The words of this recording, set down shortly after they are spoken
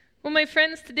Well, my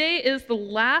friends, today is the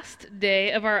last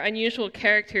day of our Unusual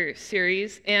Character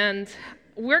series, and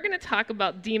we're going to talk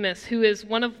about Demas, who is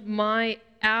one of my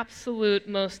absolute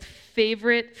most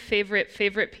favorite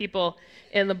people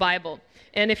in the Bible.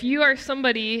 And if you are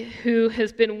somebody who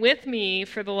has been with me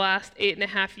for the last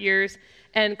 8.5 years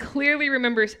and clearly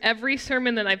remembers every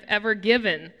sermon that I've ever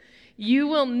given, you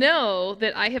will know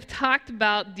that I have talked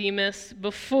about Demas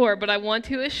before, but I want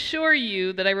to assure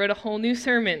you that I wrote a whole new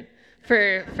sermon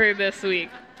for this week.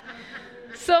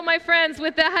 So, my friends,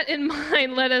 with that in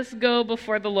mind, let us go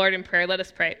before the Lord in prayer. Let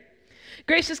us pray.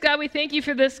 Gracious God, we thank you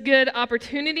for this good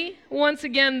opportunity. Once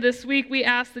again, this week, we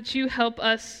ask that you help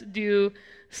us do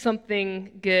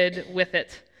something good with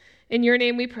it. In your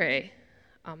name we pray.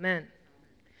 Amen.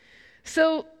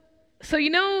 So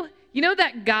you know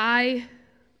that guy,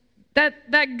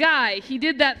 that guy, he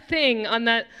did that thing on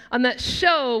that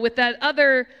show with that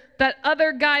other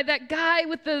guy, that guy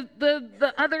with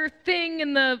the other thing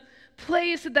in the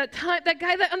place at that time, that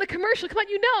guy that on the commercial. Come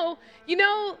on, you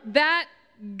know that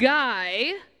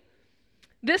guy.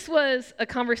 This was a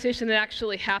conversation that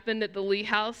actually happened at the Lee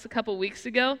House a couple weeks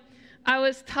ago. I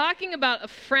was talking about a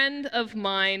friend of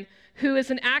mine who is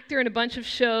an actor in a bunch of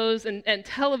shows and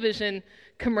television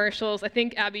commercials. I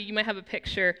think, Abby, you might have a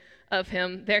picture of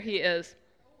him. There he is.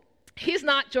 He's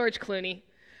not George Clooney.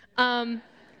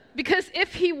 Because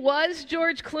if he was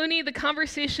George Clooney, the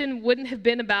conversation wouldn't have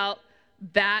been about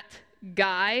that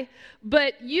guy.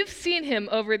 But you've seen him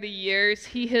over the years.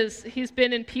 He's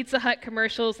been in Pizza Hut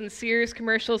commercials and Sears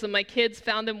commercials, and my kids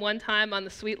found him one time on The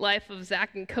Sweet Life of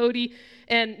Zach and Cody,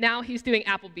 and now he's doing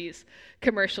Applebee's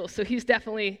commercials. So he's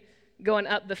definitely going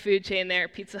up the food chain there,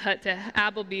 Pizza Hut to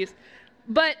Applebee's.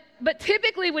 But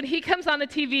typically when he comes on the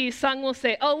TV, Sung will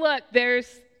say, "Oh, look,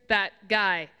 there's that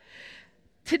guy."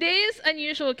 Today's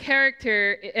unusual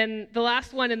character, and the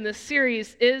last one in this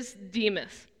series, is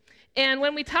Demas. And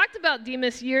when we talked about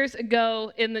Demas years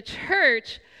ago in the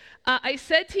church, I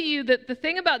said to you that the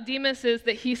thing about Demas is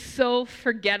that he's so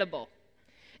forgettable.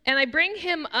 And I bring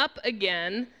him up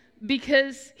again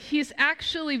because he's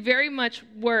actually very much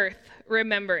worth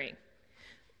remembering.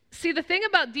 See, the thing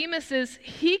about Demas is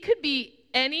he could be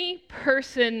any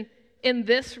person in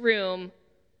this room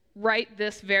right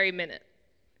this very minute.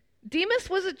 Demas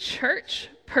was a church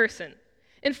person.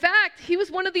 In fact, he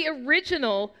was one of the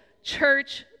original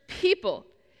church people.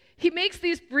 He makes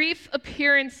these brief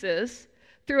appearances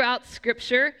throughout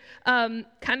Scripture, kind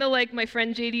of like my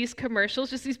friend JD's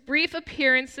commercials, just these brief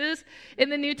appearances in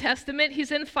the New Testament.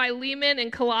 He's in Philemon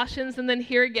and Colossians, and then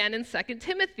here again in 2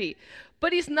 Timothy.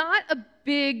 But he's not a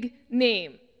big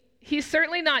name. He's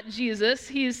certainly not Jesus.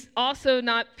 He's also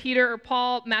not Peter or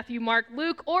Paul, Matthew, Mark,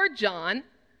 Luke, or John.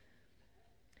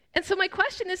 And so my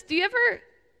question is, do you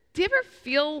ever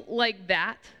feel like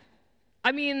that?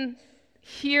 I mean,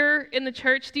 here in the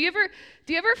church, do you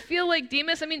ever feel like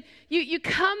Demas? I mean, you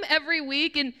come every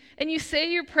week and you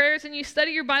say your prayers and you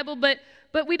study your Bible, but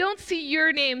we don't see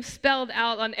your name spelled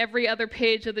out on every other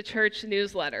page of the church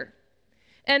newsletter.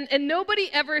 And nobody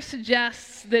ever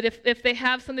suggests that if they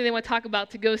have something they want to talk about,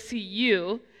 to go see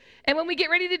you. And when we get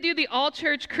ready to do the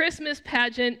all-church Christmas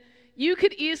pageant, you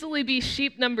could easily be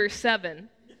sheep number 7.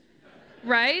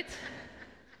 Right?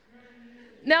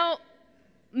 Now,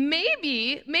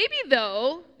 maybe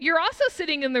though, you're also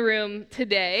sitting in the room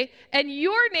today and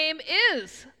your name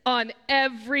is on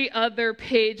every other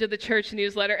page of the church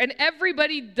newsletter and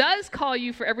everybody does call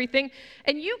you for everything,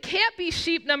 and you can't be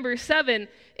sheep number 7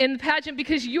 in the pageant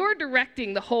because you're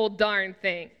directing the whole darn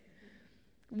thing.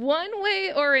 One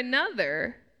way or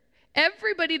another,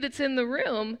 everybody that's in the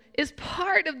room is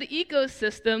part of the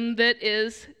ecosystem that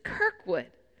is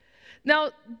Kirkwood.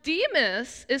 Now,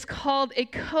 Demas is called a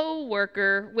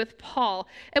co-worker with Paul,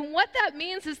 and what that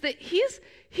means is that he's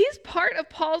part of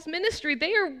Paul's ministry.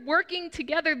 They are working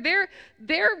together.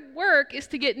 Their work is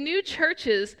to get new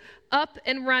churches up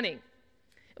and running.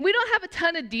 We don't have a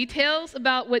ton of details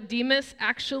about what Demas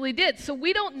actually did, so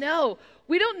we don't know.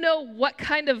 We don't know what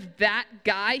kind of that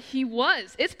guy he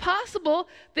was. It's possible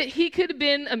that he could have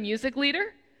been a music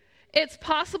leader. It's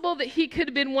possible that he could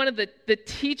have been one of the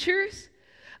teachers.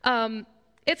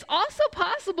 It's also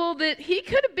possible that he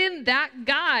could have been that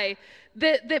guy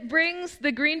that brings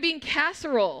the green bean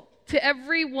casserole to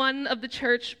every one of the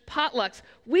church potlucks.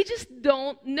 We just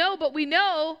don't know, but we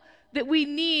know that we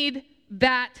need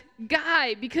that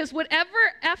guy, because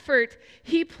whatever effort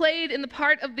he played in the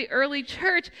part of the early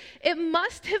church, it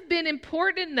must have been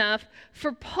important enough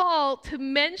for Paul to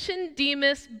mention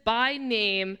Demas by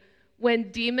name when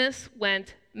Demas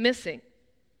went missing.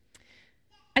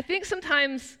 I think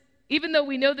sometimes, even though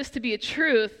we know this to be a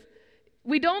truth,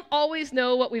 we don't always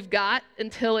know what we've got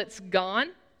until it's gone.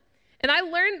 And I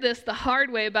learned this the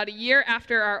hard way about a year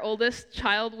after our oldest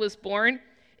child was born.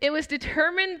 It was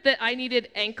determined that I needed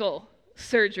ankle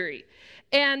surgery.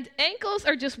 And ankles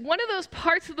are just one of those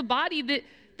parts of the body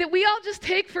that we all just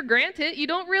take for granted. You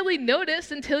don't really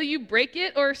notice until you break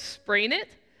it or sprain it,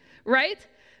 right?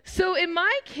 So in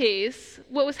my case,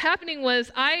 what was happening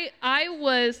was I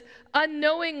was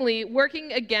unknowingly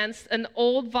working against an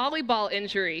old volleyball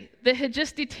injury that had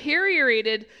just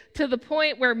deteriorated to the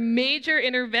point where major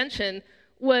intervention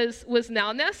was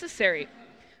now necessary.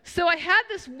 So I had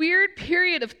this weird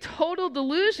period of total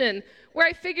delusion where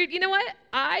I figured, you know what?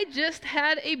 I just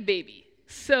had a baby.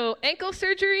 So ankle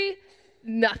surgery,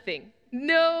 nothing.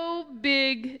 No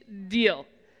big deal.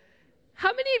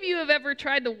 How many of you have ever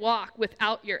tried to walk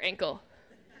without your ankle?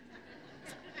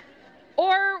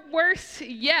 Or worse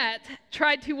yet,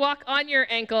 tried to walk on your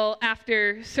ankle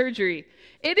after surgery?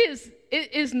 It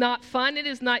is not fun. It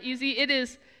is not easy. It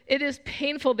is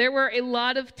painful. There were a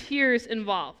lot of tears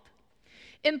involved.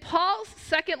 In Paul's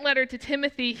second letter to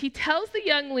Timothy, he tells the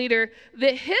young leader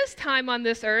that his time on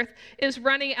this earth is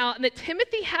running out and that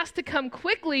Timothy has to come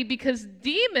quickly because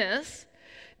Demas,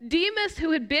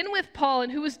 who had been with Paul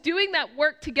and who was doing that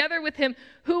work together with him,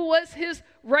 who was his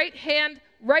right hand,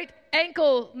 right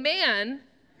ankle man,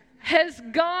 has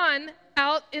gone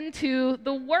out into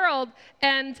the world,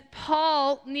 and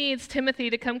Paul needs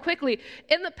Timothy to come quickly.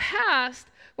 In the past,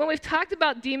 when we've talked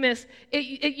about Demas,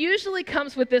 it usually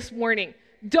comes with this warning: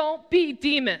 don't be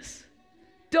Demas.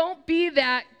 Don't be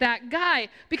that guy.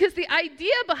 Because the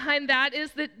idea behind that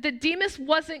is that Demas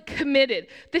wasn't committed,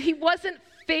 that he wasn't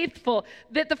faithful,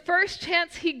 that the first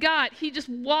chance he got, he just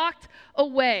walked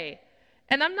away.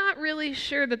 And I'm not really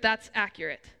sure that that's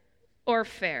accurate or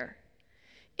fair.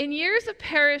 In years of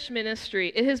parish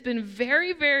ministry, it has been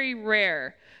very, very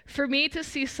rare for me to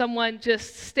see someone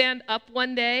just stand up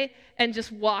one day and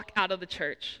just walk out of the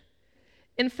church.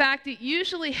 In fact, it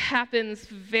usually happens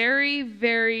very,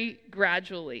 very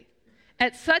gradually,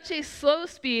 at such a slow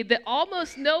speed that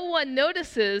almost no one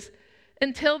notices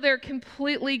until they're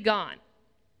completely gone.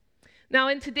 Now,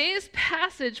 in today's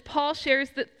passage, Paul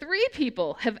shares that 3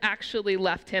 people have actually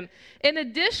left him. In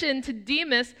addition to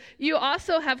Demas, you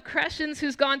also have Crescens,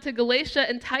 who's gone to Galatia,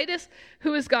 and Titus,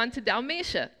 who has gone to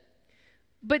Dalmatia.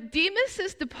 But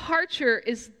Demas's departure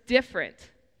is different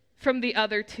from the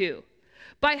other 2.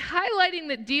 By highlighting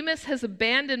that Demas has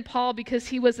abandoned Paul because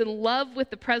he was in love with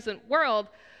the present world,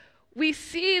 we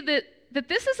see that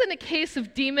this isn't a case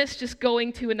of Demas just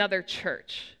going to another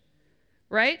church,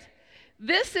 right?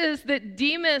 This is that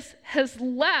Demas has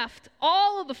left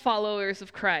all of the followers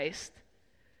of Christ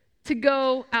to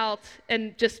go out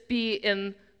and just be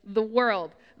in the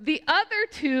world. The other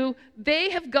 2,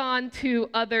 they have gone to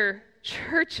other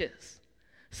churches.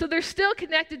 So they're still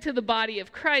connected to the body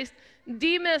of Christ.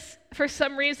 Demas, for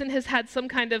some reason, has had some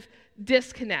kind of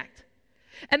disconnect.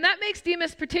 And that makes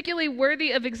Demas particularly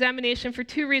worthy of examination for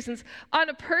 2 reasons. On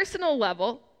a personal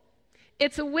level,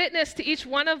 it's a witness to each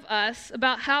one of us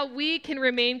about how we can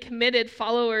remain committed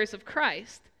followers of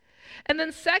Christ. And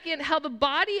then second, how the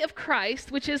body of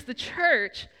Christ, which is the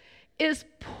church, is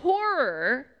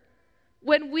poorer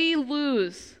when we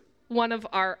lose one of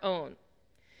our own.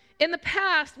 In the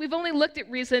past, we've only looked at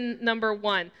reason number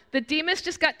 1, that Demas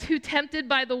just got too tempted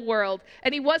by the world,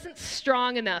 and he wasn't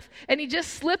strong enough, and he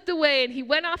just slipped away, and he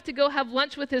went off to go have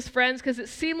lunch with his friends because it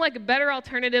seemed like a better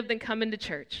alternative than coming to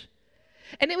church.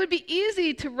 And it would be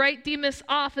easy to write Demas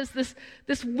off as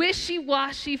this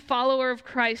wishy-washy follower of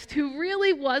Christ who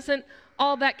really wasn't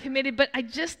all that committed, but I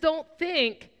just don't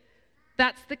think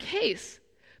that's the case.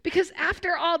 Because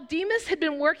after all, Demas had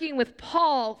been working with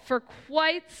Paul for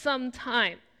quite some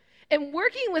time. And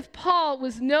working with Paul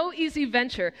was no easy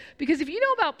venture, because if you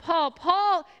know about Paul,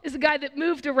 Paul is a guy that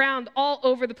moved around all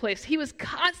over the place. He was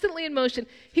constantly in motion.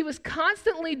 He was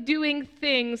constantly doing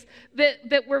things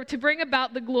that were to bring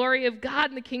about the glory of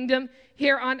God in the kingdom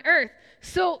here on earth.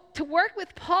 So to work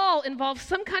with Paul involves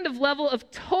some kind of level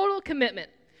of total commitment,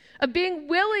 of being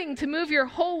willing to move your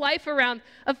whole life around,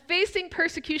 of facing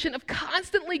persecution, of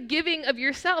constantly giving of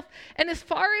yourself. And as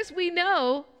far as we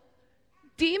know,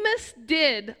 Demas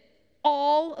did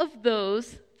all of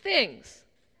those things.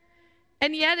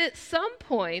 And yet at some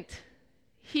point,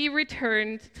 he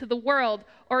returned to the world,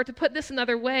 or to put this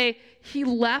another way, he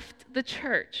left the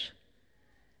church.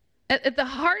 At the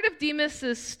heart of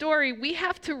Demas's story, we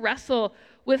have to wrestle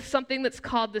with something that's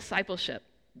called discipleship.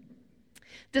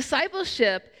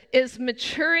 Discipleship is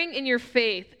maturing in your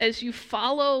faith as you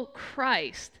follow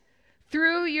Christ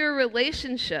through your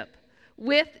relationship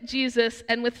with Jesus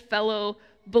and with fellow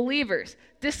believers.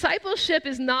 Discipleship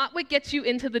is not what gets you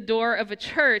into the door of a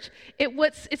church.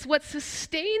 It's what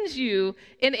sustains you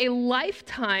in a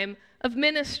lifetime of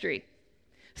ministry.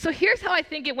 So here's how I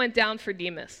think it went down for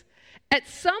Demas. At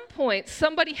some point,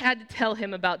 somebody had to tell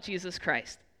him about Jesus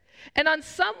Christ. And on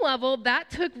some level, that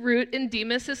took root in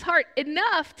Demas's heart,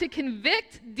 enough to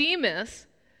convict Demas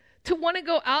to want to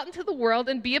go out into the world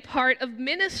and be a part of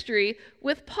ministry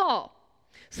with Paul.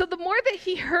 So the more that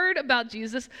he heard about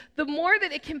Jesus, the more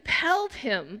that it compelled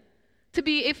him to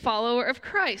be a follower of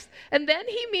Christ. And then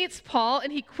he meets Paul,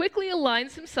 and he quickly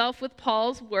aligns himself with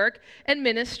Paul's work and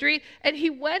ministry, and he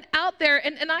went out there.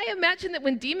 And I imagine that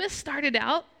when Demas started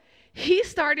out, he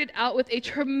started out with a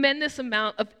tremendous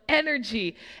amount of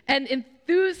energy and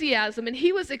enthusiasm, and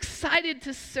he was excited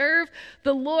to serve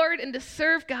the Lord and to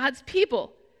serve God's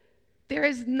people. There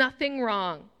is nothing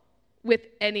wrong with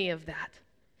any of that.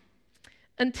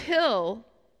 Until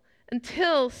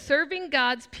serving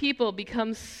God's people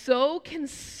becomes so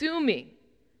consuming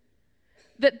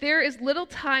that there is little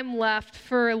time left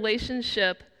for a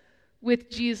relationship with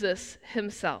Jesus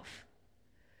himself.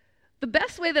 The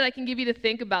best way that I can give you to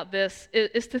think about this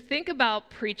is to think about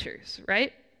preachers,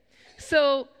 right?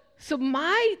 So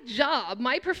my job,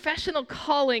 my professional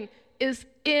calling is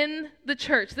in the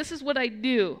church. This is what I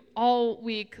do all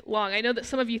week long. I know that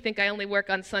some of you think I only work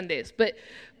on Sundays, but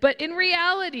in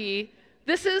reality,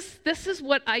 this is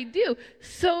what I do.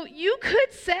 So you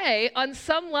could say on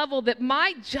some level that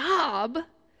my job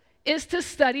is to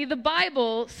study the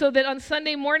Bible so that on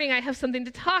Sunday morning I have something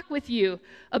to talk with you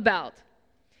about.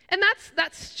 And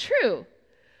that's true.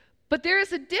 But there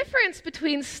is a difference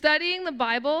between studying the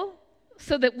Bible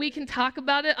so that we can talk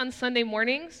about it on Sunday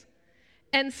mornings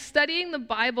and studying the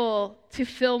Bible to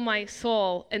fill my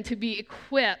soul and to be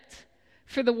equipped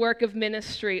for the work of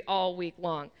ministry all week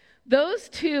long. Those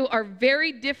two are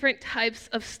very different types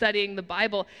of studying the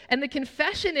Bible. And the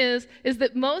confession is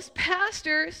that most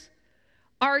pastors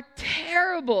are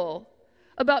terrible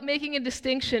about making a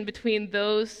distinction between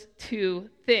those two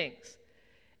things.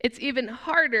 It's even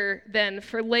harder than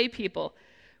for lay people.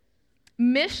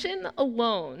 Mission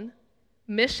alone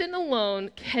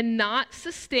cannot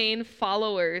sustain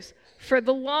followers for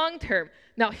the long term.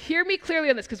 Now, hear me clearly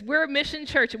on this, because we're a mission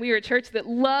church, and we are a church that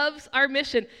loves our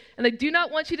mission. And I do not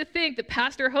want you to think that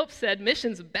Pastor Hope said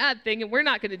mission's a bad thing, and we're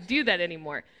not going to do that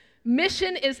anymore.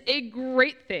 Mission is a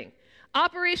great thing.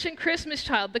 Operation Christmas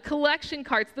Child, the collection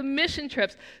carts, the mission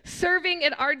trips, serving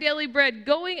at Our Daily Bread,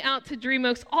 going out to Dream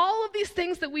Oaks, all of these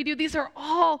things that we do, these are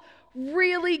all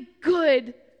really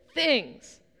good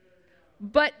things.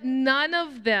 But none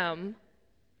of them,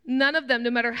 no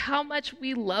matter how much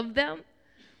we love them,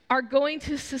 are going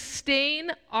to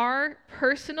sustain our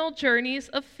personal journeys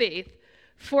of faith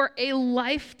for a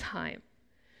lifetime.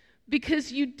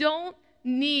 Because you don't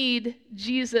need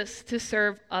Jesus to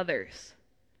serve others.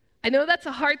 I know that's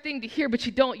a hard thing to hear, but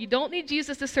you don't. You don't need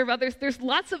Jesus to serve others. There's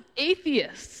lots of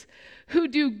atheists who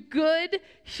do good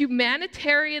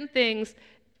humanitarian things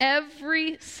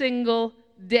every single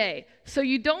day. So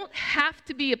you don't have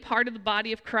to be a part of the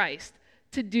body of Christ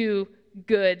to do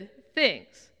good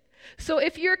things. So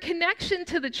if your connection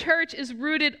to the church is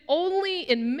rooted only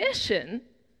in mission,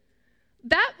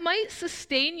 that might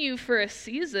sustain you for a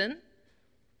season.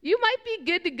 You might be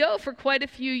good to go for quite a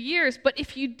few years, but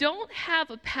if you don't have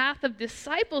a path of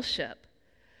discipleship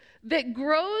that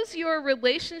grows your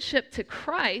relationship to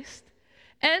Christ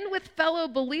and with fellow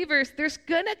believers, there's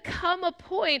going to come a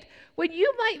point when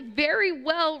you might very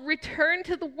well return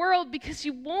to the world because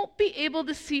you won't be able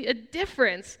to see a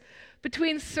difference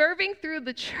between serving through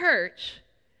the church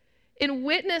in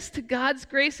witness to God's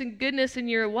grace and goodness in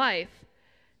your life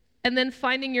and then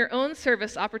finding your own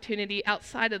service opportunity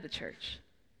outside of the church.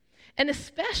 And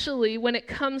especially when it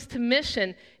comes to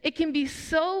mission, it can be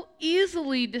so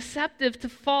easily deceptive to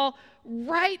fall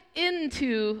right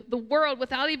into the world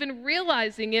without even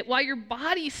realizing it while your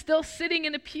body's still sitting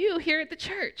in a pew here at the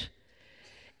church.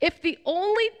 If the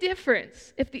only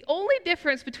difference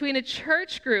between a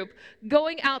church group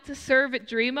going out to serve at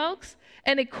Dream Oaks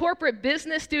and a corporate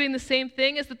business doing the same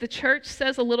thing is that the church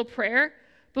says a little prayer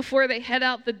before they head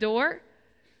out the door,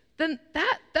 then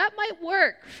that might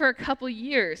work for a couple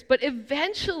years. But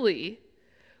eventually,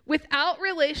 without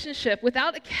relationship,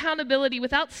 without accountability,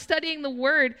 without studying the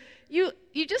Word, you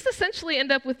just essentially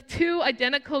end up with two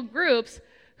identical groups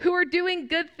who are doing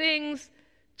good things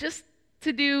just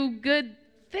to do good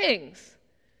things.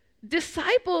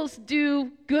 Disciples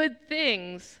do good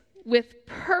things with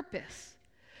purpose,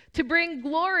 to bring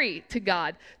glory to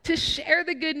God, to share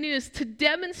the good news, to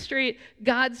demonstrate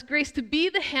God's grace, to be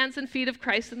the hands and feet of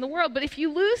Christ in the world. But if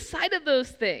you lose sight of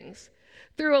those things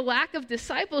through a lack of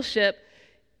discipleship,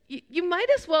 you might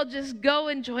as well just go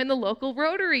and join the local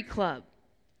Rotary Club.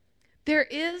 There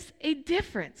is a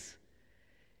difference.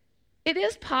 It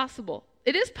is possible.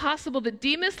 It is possible that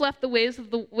Demas left for the ways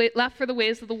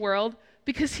of the world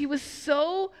because he was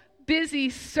so busy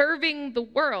serving the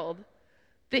world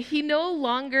that he no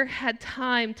longer had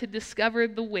time to discover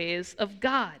the ways of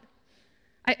God.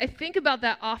 I think about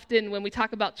that often when we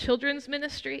talk about children's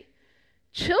ministry.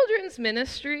 Children's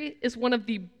ministry is one of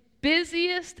the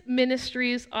busiest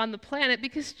ministries on the planet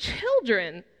because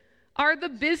children are the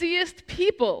busiest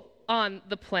people on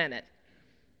the planet.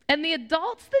 And the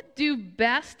adults that do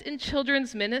best in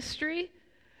children's ministry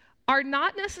are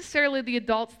not necessarily the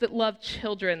adults that love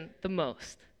children the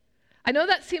most. I know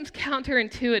that seems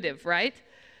counterintuitive, right?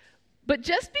 But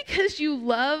just because you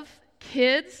love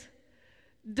kids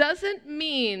doesn't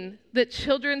mean that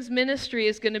children's ministry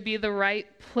is going to be the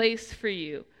right place for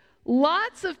you.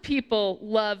 Lots of people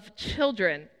love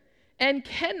children and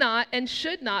cannot and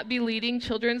should not be leading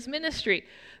children's ministry.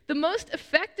 The most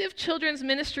effective children's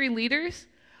ministry leaders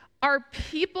are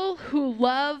people who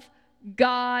love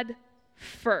God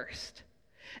first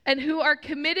and who are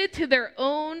committed to their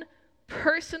own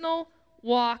personal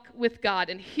walk with God.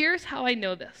 And here's how I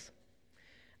know this.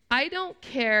 I don't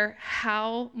care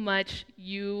how much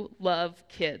you love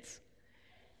kids.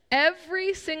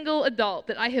 Every single adult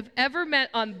that I have ever met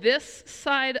on this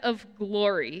side of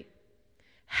glory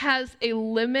has a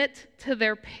limit to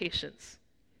their patience.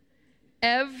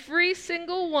 Every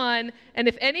single one. And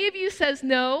if any of you says,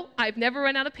 no, I've never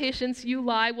run out of patience, you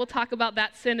lie. We'll talk about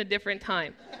that sin a different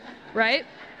time, right?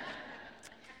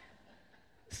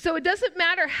 So it doesn't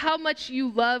matter how much you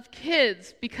love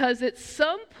kids, because at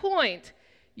some point,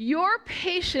 your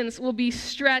patience will be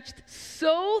stretched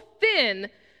so thin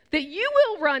that you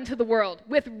will run to the world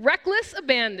with reckless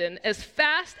abandon as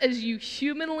fast as you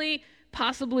humanly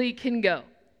possibly can go.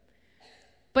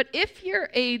 But if you're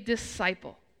a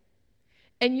disciple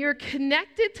and you're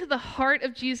connected to the heart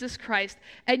of Jesus Christ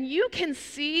and you can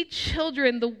see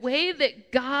children the way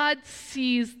that God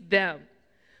sees them,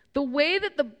 the way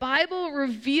that the Bible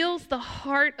reveals the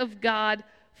heart of God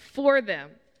for them,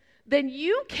 then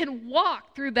you can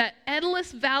walk through that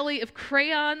endless valley of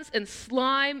crayons and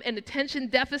slime and attention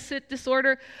deficit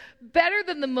disorder better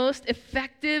than the most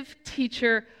effective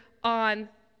teacher on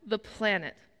the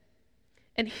planet.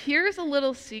 And here's a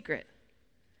little secret.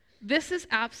 This is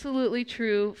absolutely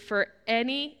true for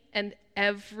any and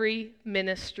every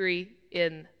ministry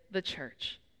in the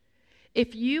church.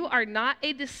 If you are not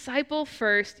a disciple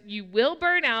first, you will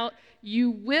burn out,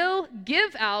 you will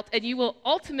give out, and you will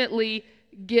ultimately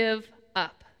give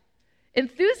up.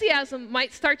 Enthusiasm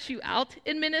might start you out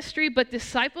in ministry, but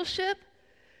discipleship,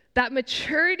 that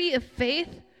maturity of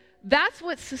faith, that's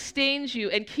what sustains you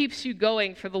and keeps you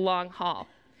going for the long haul.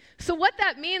 So what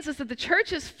that means is that the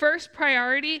church's first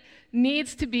priority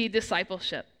needs to be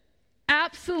discipleship.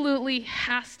 Absolutely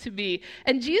has to be.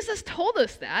 And Jesus told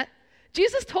us that.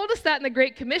 Jesus told us that in the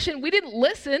Great Commission. We didn't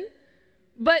listen,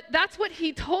 but that's what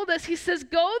he told us. He says,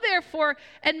 go therefore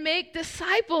and make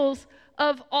disciples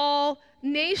of all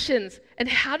nations. And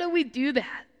how do we do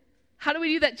that? How do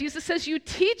we do that? Jesus says, you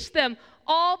teach them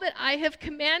all that I have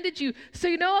commanded you. So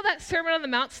you know all that Sermon on the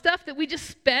Mount stuff that we just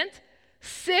spent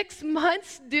 6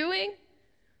 months doing?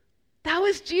 That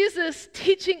was Jesus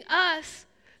teaching us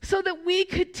so that we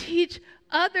could teach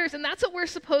others. And that's what we're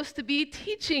supposed to be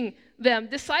teaching them.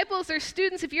 Disciples are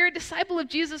students. If you're a disciple of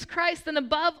Jesus Christ, then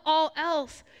above all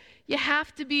else, you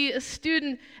have to be a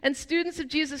student. And students of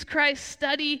Jesus Christ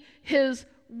study his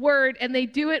word, and they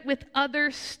do it with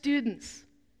other students.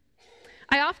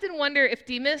 I often wonder if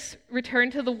Demas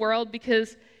returned to the world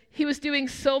because he was doing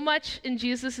so much in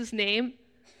Jesus' name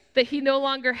that he no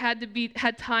longer had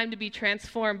time to be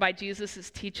transformed by Jesus'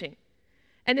 teaching.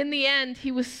 And in the end,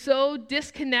 he was so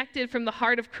disconnected from the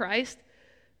heart of Christ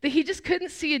that he just couldn't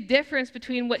see a difference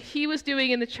between what he was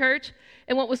doing in the church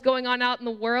and what was going on out in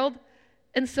the world.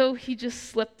 And so he just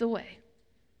slipped away.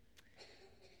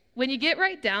 When you get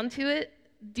right down to it,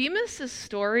 Demas'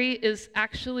 story is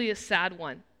actually a sad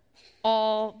one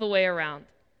all the way around.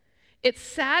 It's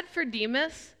sad for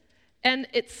Demas, and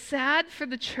it's sad for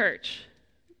the church,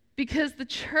 because the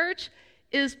church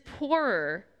is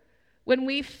poorer when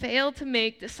we fail to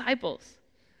make disciples.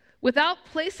 Without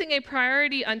placing a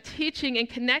priority on teaching and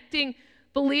connecting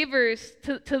believers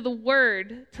to the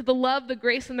word, to the love, the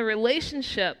grace, and the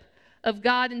relationship of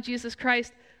God and Jesus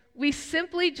Christ, we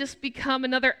simply just become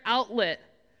another outlet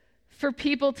for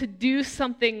people to do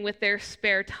something with their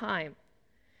spare time.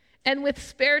 And with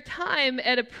spare time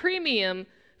at a premium,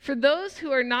 for those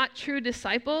who are not true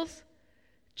disciples,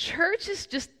 church is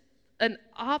just an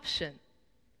option.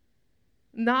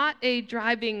 not a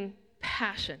driving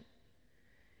passion.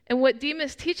 And what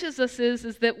Demas teaches us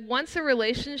is that once a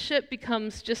relationship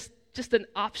becomes just an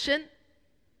option,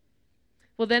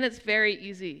 well, then it's very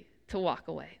easy to walk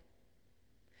away.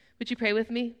 Would you pray with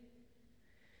me?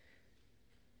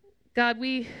 God,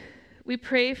 we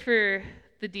pray for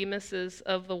the Demases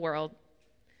of the world,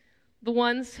 the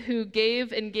ones who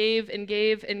gave and gave and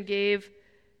gave and gave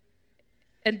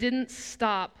and didn't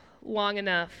stop long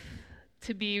enough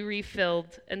to be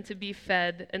refilled and to be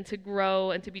fed and to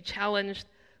grow and to be challenged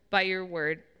by your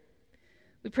word.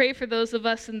 We pray for those of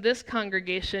us in this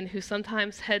congregation who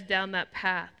sometimes head down that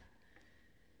path.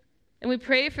 And we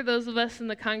pray for those of us in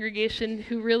the congregation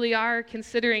who really are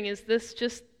considering, is this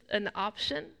just an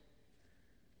option?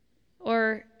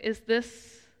 Or is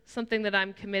this something that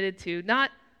I'm committed to?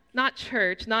 Not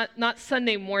church, not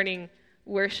Sunday morning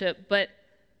worship, but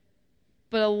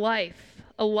a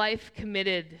life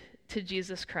committed to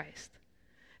Jesus Christ.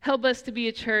 Help us to be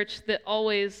a church that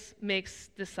always makes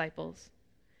disciples.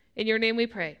 In your name we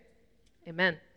pray. Amen.